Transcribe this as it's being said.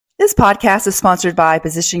This podcast is sponsored by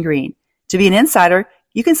Position Green. To be an insider,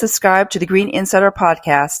 you can subscribe to the Green Insider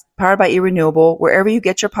podcast powered by eRenewable wherever you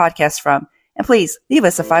get your podcasts from. And please leave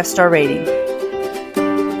us a 5-star rating.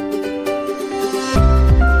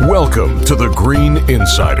 Welcome to the Green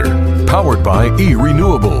Insider, powered by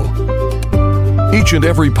eRenewable. Each and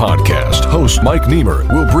every podcast, host Mike Niemer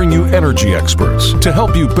will bring you energy experts to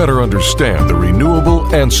help you better understand the renewable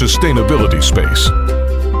and sustainability space.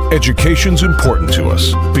 Education's important to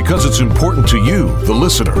us because it's important to you, the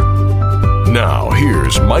listener. Now,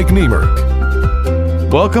 here's Mike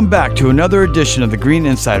Niemer. Welcome back to another edition of the Green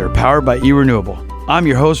Insider, powered by eRenewable. I'm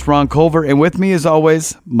your host, Ron Culver, and with me, as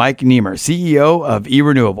always, Mike Niemer, CEO of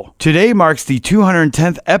eRenewable. Today marks the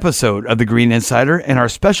 210th episode of the Green Insider, and our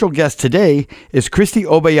special guest today is Christy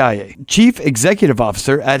Obayaye, Chief Executive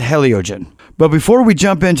Officer at Heliogen. But before we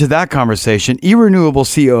jump into that conversation, eRenewable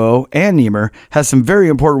COO Ann Niemer has some very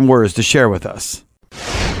important words to share with us.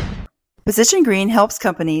 Position Green helps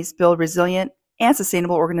companies build resilient and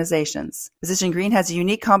sustainable organizations. Position Green has a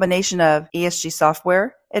unique combination of ESG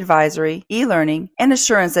software, advisory, e-learning, and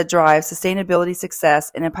assurance that drives sustainability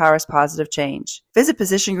success and empowers positive change. Visit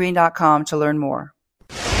positiongreen.com to learn more.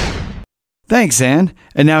 Thanks, Ann.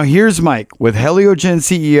 And now here's Mike with Heliogen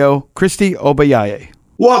CEO Christy Obayaye.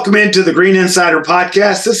 Welcome into the Green Insider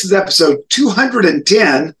podcast. This is episode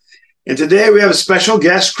 210. And today we have a special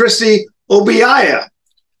guest, Christy Obayaye,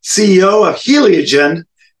 CEO of Heliogen.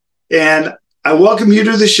 And I welcome you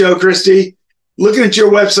to the show, Christy. Looking at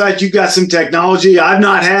your website, you've got some technology I've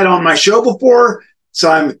not had on my show before.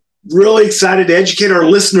 So I'm really excited to educate our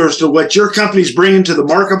listeners to what your company's bringing to the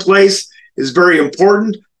marketplace is very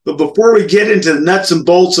important. But before we get into the nuts and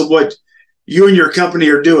bolts of what you and your company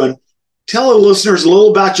are doing, tell the listeners a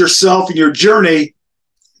little about yourself and your journey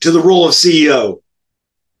to the role of CEO.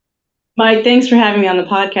 Mike, thanks for having me on the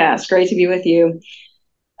podcast. Great to be with you.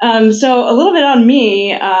 So a little bit on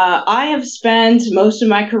me, I have spent most of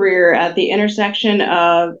my career at the intersection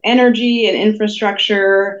of energy and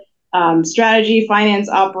infrastructure, strategy, finance,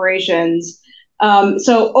 operations.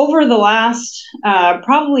 So over the last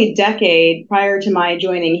probably decade prior to my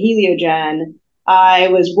joining Heliogen, I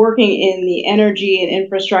was working in the energy and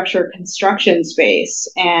infrastructure construction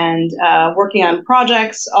space and working on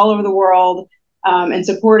projects all over the world. And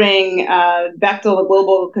supporting Bechtel, a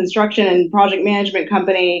global construction and project management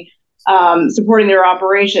company, supporting their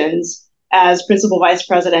operations as principal vice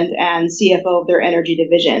president and CFO of their energy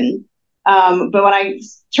division. But when I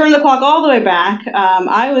turned the clock all the way back,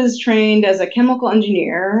 I was trained as a chemical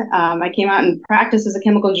engineer. I came out and practiced as a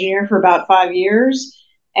chemical engineer for about 5 years.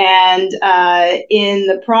 And in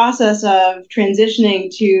the process of transitioning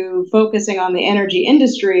to focusing on the energy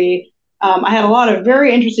industry, I had a lot of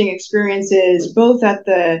very interesting experiences, both at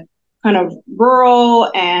the kind of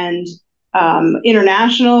rural and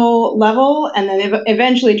international level, and then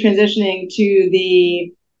eventually transitioning to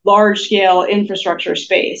the large-scale infrastructure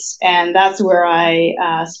space. And that's where I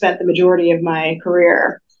spent the majority of my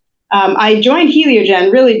career. I joined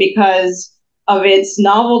Heliogen really because of its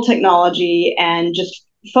novel technology and just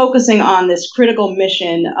focusing on this critical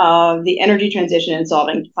mission of the energy transition and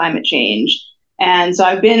solving climate change. And so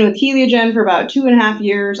I've been with Heliogen for about 2.5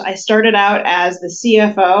 years. I started out as the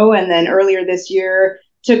CFO, and then earlier this year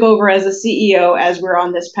took over as a CEO as we're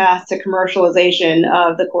on this path to commercialization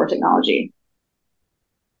of the core technology.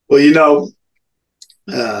 Well,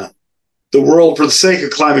 the world, for the sake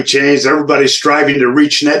of climate change, everybody's striving to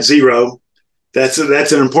reach net zero. That's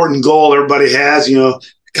an important goal everybody has.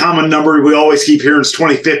 Common number we always keep hearing is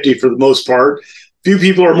 2050 for the most part. Few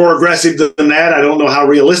people are more aggressive than that. I don't know how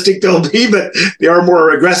realistic they'll be, but they are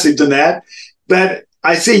more aggressive than that. But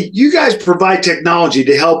I see you guys provide technology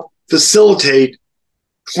to help facilitate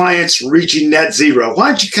clients reaching net zero. Why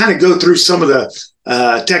don't you kind of go through some of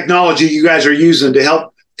the technology you guys are using to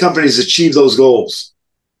help companies achieve those goals?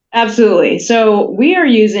 Absolutely. So we are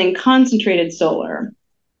using concentrated solar.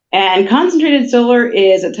 And concentrated solar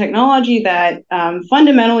is a technology that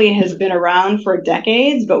fundamentally has been around for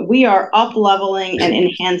decades, but we are up-leveling and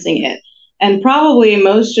enhancing it. And probably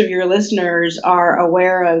most of your listeners are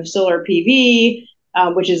aware of solar PV,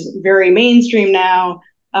 which is very mainstream now.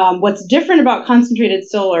 What's different about concentrated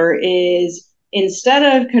solar is instead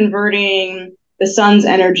of converting the sun's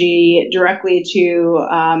energy directly to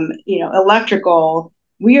electrical,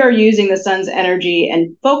 we are using the sun's energy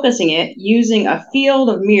and focusing it using a field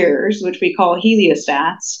of mirrors, which we call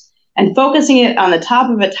heliostats, and focusing it on the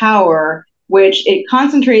top of a tower, which it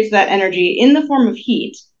concentrates that energy in the form of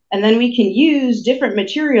heat. And then we can use different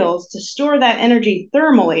materials to store that energy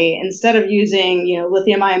thermally instead of using,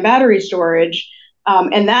 lithium-ion battery storage.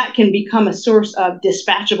 And that can become a source of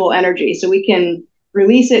dispatchable energy. So we can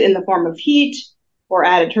release it in the form of heat or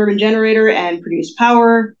add a turbine generator and produce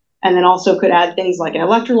power. And then also could add things like an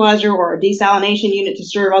electrolyzer or a desalination unit to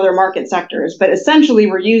serve other market sectors. But essentially,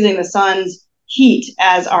 we're using the sun's heat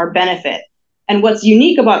as our benefit. And what's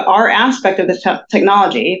unique about our aspect of this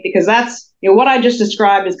technology, because that's, what I just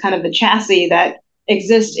described is kind of the chassis that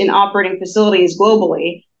exists in operating facilities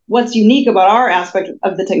globally. What's unique about our aspect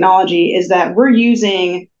of the technology is that we're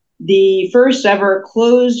using the first ever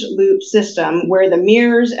closed loop system where the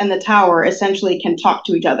mirrors and the tower essentially can talk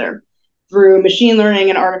to each other through machine learning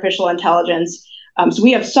and artificial intelligence. So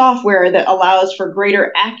we have software that allows for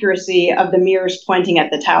greater accuracy of the mirrors pointing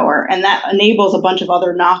at the tower. And that enables a bunch of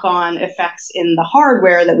other knock-on effects in the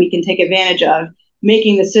hardware that we can take advantage of,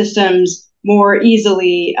 making the systems more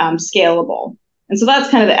easily scalable. And so that's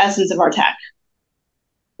kind of the essence of our tech.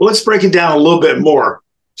 Well, let's break it down a little bit more.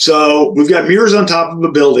 So we've got mirrors on top of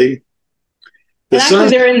a building. Actually,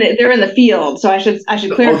 they're in the field. So I should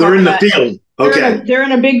clarify. Oh, they're in the field. Okay. They're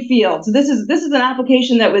in a big field. So this is an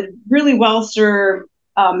application that would really well serve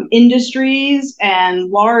industries and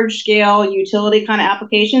large scale utility kind of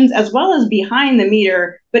applications, as well as behind the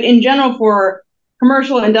meter, but in general for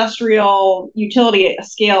commercial, industrial, utility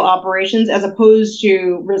scale operations as opposed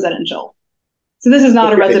to residential. So this is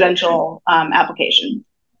not a residential application.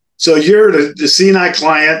 So you're the C&I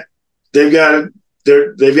client. They've got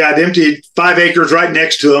empty 5 acres right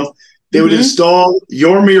next to them. They would install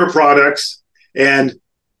your mirror products, and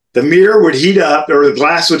the mirror would heat up, or the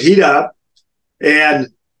glass would heat up, and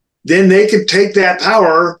then they could take that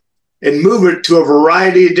power and move it to a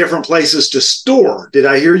variety of different places to store. Did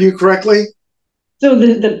I hear you correctly? So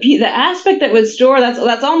the aspect that would store,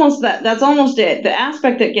 that's almost it. The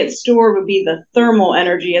aspect that gets stored would be the thermal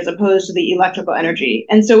energy as opposed to the electrical energy.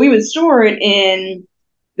 And so we would store it in,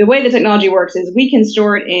 the way the technology works is we can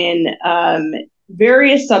store it in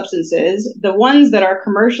various substances. The ones that are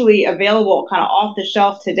commercially available kind of off the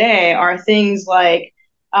shelf today are things like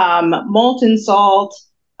molten salt.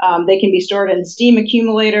 They can be stored in steam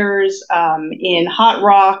accumulators, in hot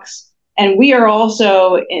rocks. And we are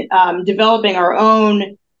also developing our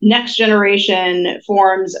own next generation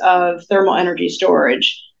forms of thermal energy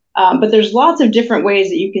storage. But there's lots of different ways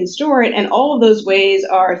that you can store it. And all of those ways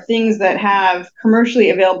are things that have commercially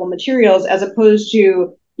available materials, as opposed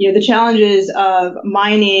to the challenges of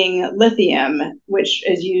mining lithium, which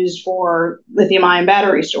is used for lithium-ion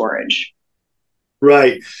battery storage.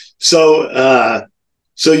 Right. So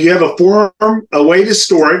you have a way to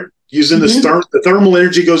store it using the thermal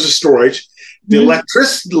energy goes to storage. The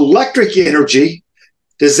electric energy,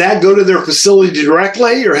 does that go to their facility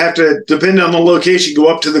directly, or have to, depend on the location, go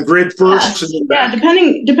up to the grid first? Yeah,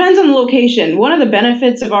 depends on the location. One of the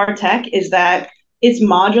benefits of our tech is that it's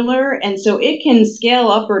modular, and so it can scale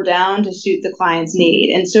up or down to suit the client's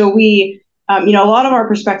need. And so we, a lot of our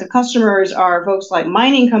prospective customers are folks like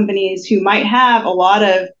mining companies who might have a lot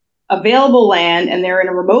of available land and they're in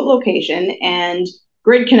a remote location and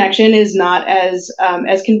grid connection is not as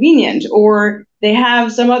convenient, or they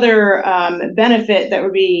have some other benefit that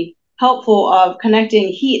would be helpful of connecting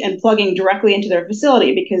heat and plugging directly into their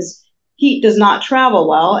facility, because heat does not travel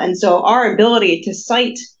well. And so our ability to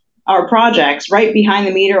site our projects right behind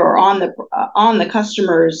the meter or on the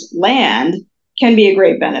customer's land can be a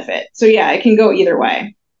great benefit. So yeah, it can go either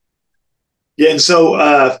way. Yeah, and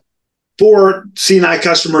so for C&I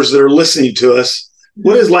customers that are listening to us,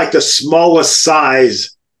 what is like the smallest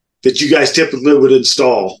size that you guys typically would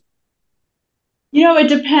install? It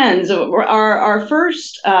depends. Our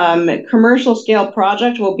first commercial scale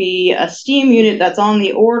project will be a steam unit that's on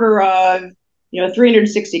the order of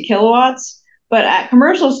 360 kilowatts. But at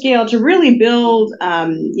commercial scale, to really build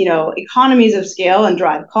economies of scale and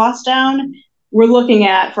drive costs down, we're looking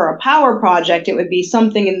at, for a power project, it would be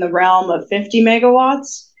something in the realm of 50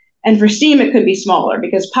 megawatts. And for steam, it could be smaller,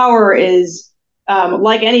 because power is,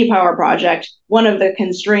 like any power project, one of the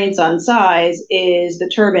constraints on size is the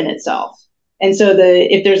turbine itself. And so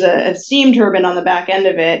if there's a steam turbine on the back end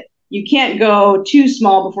of it, you can't go too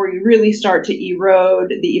small before you really start to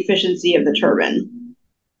erode the efficiency of the turbine.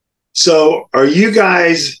 So are you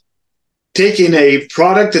guys taking a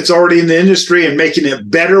product that's already in the industry and making it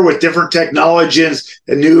better with different technologies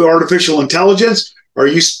and new artificial intelligence? Or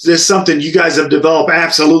is this something you guys have developed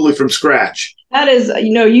absolutely from scratch? That is,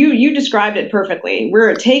 you described it perfectly.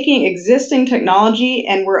 We're taking existing technology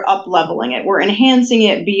and we're up-leveling it. We're enhancing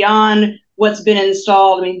it beyond what's been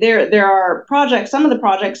installed. I mean, there are projects, some of the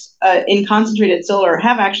projects in concentrated solar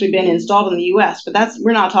have actually been installed in the US, but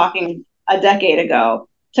we're not talking a decade ago.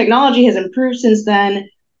 Technology has improved since then.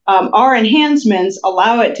 Our enhancements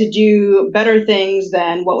allow it to do better things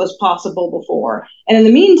than what was possible before. And in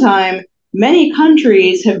the meantime, many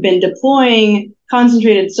countries have been deploying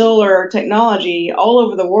concentrated solar technology all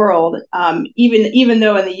over the world, even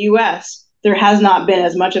though in the US, there has not been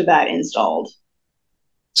as much of that installed.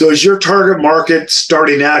 So is your target market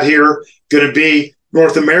starting out here going to be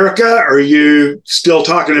North America, or are you still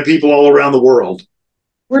talking to people all around the world?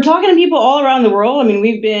 We're talking to people all around the world. I mean,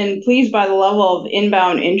 we've been pleased by the level of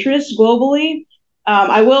inbound interest globally.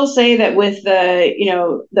 I will say that with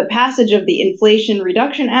the passage of the Inflation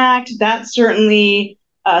Reduction Act, that's certainly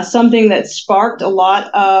something that sparked a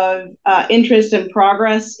lot of interest and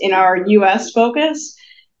progress in our U.S. focus.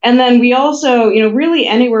 And then we also, really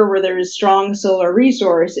anywhere where there is strong solar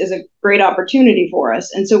resource is a great opportunity for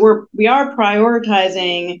us. And so we are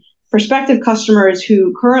prioritizing prospective customers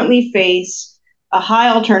who currently face a high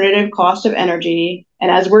alternative cost of energy. And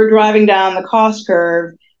as we're driving down the cost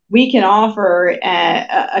curve, we can offer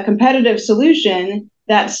a competitive solution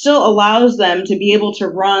that still allows them to be able to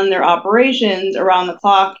run their operations around the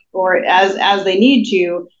clock or as they need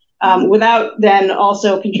to, without then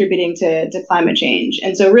also contributing to climate change.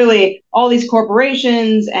 And so really all these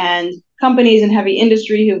corporations and companies in heavy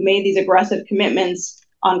industry who've made these aggressive commitments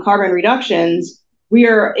on carbon reductions, we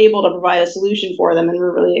are able to provide a solution for them, and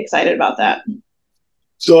we're really excited about that.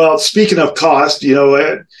 So speaking of cost,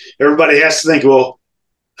 everybody has to think, well,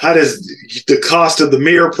 how does the cost of the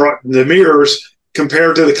mirrors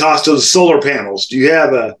compare to the cost of the solar panels? Do you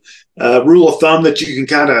have a rule of thumb that you can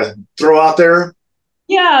kind of throw out there?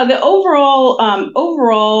 Yeah, the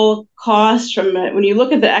overall cost from when you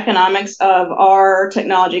look at the economics of our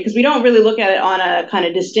technology, because we don't really look at it on a kind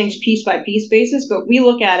of distinct piece by piece basis, but we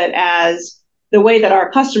look at it as the way that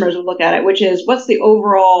our customers would look at it, which is what's the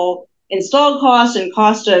overall installed cost and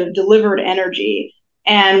cost of delivered energy.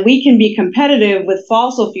 And we can be competitive with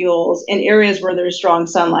fossil fuels in areas where there's strong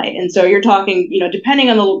sunlight. And so you're talking, depending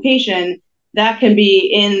on the location, that can be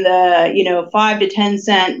in the 5 to 10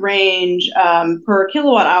 cent range per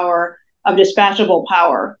kilowatt hour of dispatchable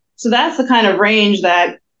power. So that's the kind of range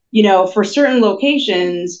that, for certain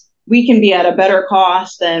locations, we can be at a better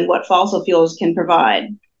cost than what fossil fuels can provide.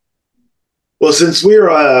 Well, since we're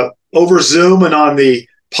over Zoom and on the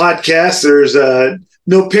podcast, there's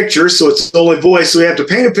no picture, so it's only voice. So we have to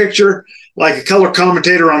paint a picture like a color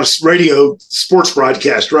commentator on a radio sports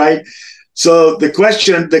broadcast, right? So the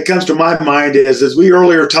question that comes to my mind is, as we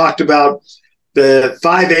earlier talked about the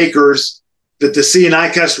 5 acres that the C&I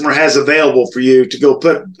customer has available for you to go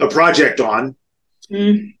put a project on,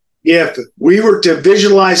 if we were to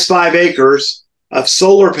visualize 5 acres of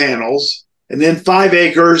solar panels and then 5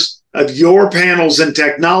 acres of your panels and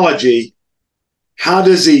technology, how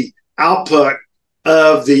does the output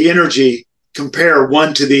of the energy compare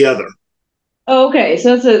one to the other? Okay,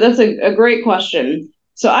 so that's a great question.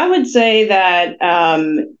 So I would say that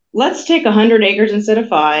let's take 100 acres instead of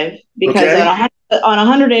 5, because on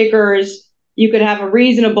 100 acres, you could have a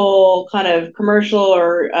reasonable kind of commercial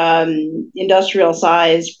or industrial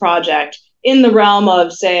size project in the realm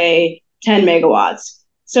of, say, 10 megawatts.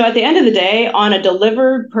 So at the end of the day, on a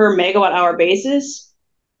delivered per megawatt hour basis,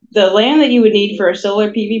 the land that you would need for a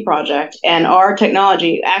solar PV project and our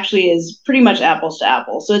technology actually is pretty much apples to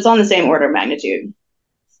apples. So it's on the same order of magnitude.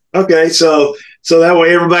 Okay, so that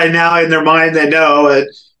way everybody now in their mind, they know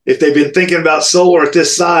that if they've been thinking about solar at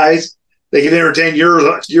this size, they can entertain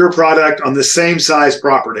your product on the same size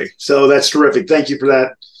property. So that's terrific. Thank you for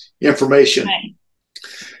that information. Okay.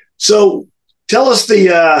 So tell us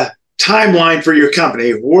the timeline for your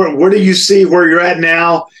company. Where do you see where you're at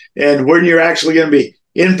now and when you're actually going to be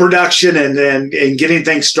in production and getting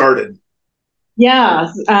things started?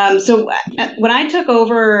 Yeah. So when I took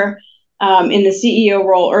over in the CEO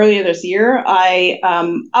role earlier this year, I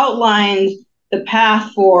outlined the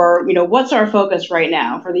path for, what's our focus right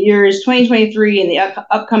now for the years 2023 and the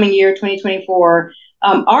upcoming year 2024.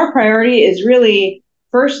 Our priority is really,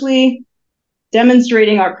 firstly,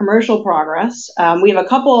 demonstrating our commercial progress. We have a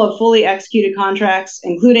couple of fully executed contracts,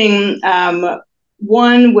 including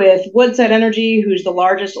one with Woodside Energy, who's the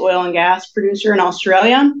largest oil and gas producer in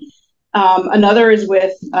Australia. Another is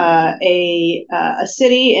with a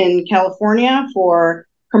city in California for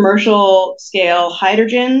commercial scale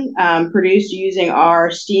hydrogen produced using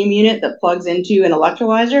our steam unit that plugs into an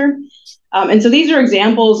electrolyzer. And so these are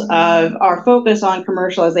examples of our focus on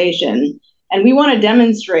commercialization. And we want to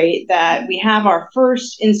demonstrate that we have our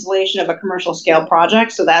first installation of a commercial scale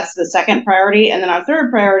project. So that's the second priority. And then our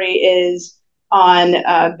third priority is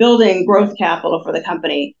on building growth capital for the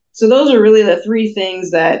company. So those are really the 3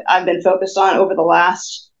 things that I've been focused on over the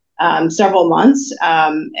last several months,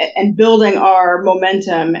 and building our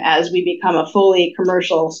momentum as we become a fully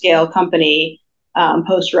commercial scale company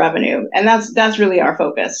post revenue. And that's really our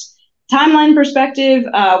focus. Timeline perspective,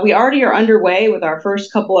 we already are underway with our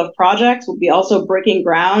first couple of projects. We'll be also breaking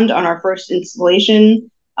ground on our first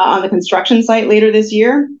installation on the construction site later this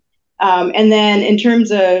year. And then in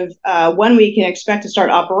terms of when we can expect to start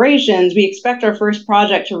operations, we expect our first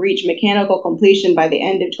project to reach mechanical completion by the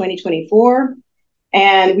end of 2024.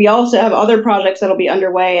 And we also have other projects that'll be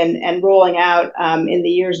underway and rolling out in the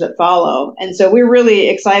years that follow. And so we're really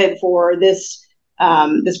excited for this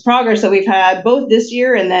progress that we've had both this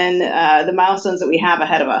year and then the milestones that we have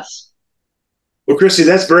ahead of us. Well, Christy,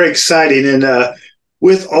 that's very exciting. And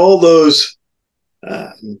with all those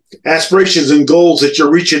aspirations and goals that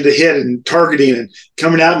you're reaching to hit and targeting and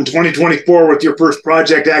coming out in 2024 with your first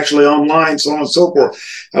project actually online, so on and so forth,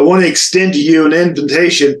 I want to extend to you an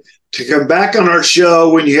invitation to come back on our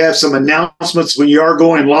show when you have some announcements when you are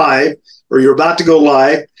going live or you're about to go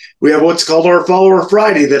live. We have what's called our Follower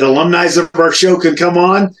Friday that alumni of our show can come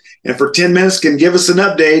on and for 10 minutes can give us an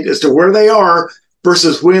update as to where they are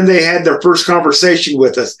versus when they had their first conversation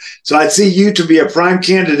with us. So I'd see you to be a prime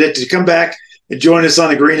candidate to come back and join us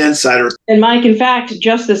on the Green Insider. And Mike, in fact,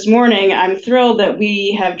 just this morning, I'm thrilled that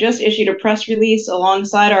we have just issued a press release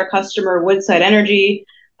alongside our customer, Woodside Energy,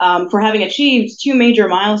 for having achieved two major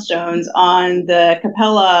milestones on the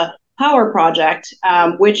Capella Power Project,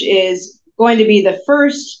 which is going to be the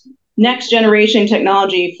first next generation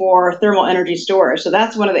technology for thermal energy storage. So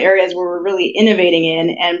that's one of the areas where we're really innovating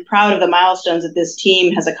in and proud of the milestones that this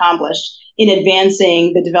team has accomplished in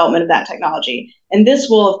advancing the development of that technology. And this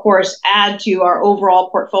will, of course, add to our overall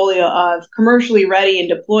portfolio of commercially ready and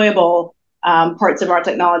deployable parts of our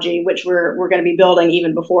technology, which we're going to be building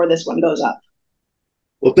even before this one goes up.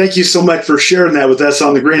 Well, thank you so much for sharing that with us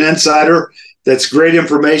on the Green Insider. That's great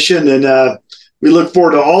information. And we look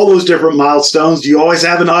forward to all those different milestones. You always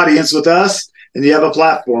have an audience with us and you have a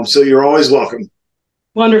platform, so you're always welcome.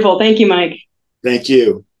 Wonderful. Thank you, Mike. Thank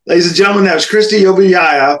you. Ladies and gentlemen, that was Christy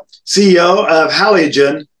Obiaya, CEO of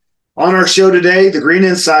Halogen, on our show today, The Green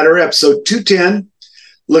Insider, episode 210.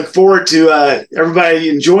 Look forward to everybody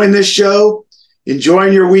enjoying this show,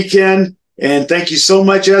 enjoying your weekend, and thank you so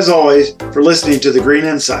much, as always, for listening to The Green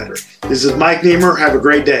Insider. This is Mike Niemer. Have a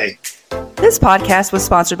great day. This podcast was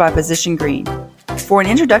sponsored by Position Green. For an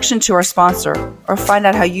introduction to our sponsor or find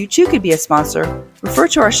out how you too could be a sponsor, refer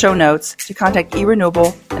to our show notes to contact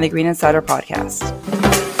eRenewable and the Green Insider podcast.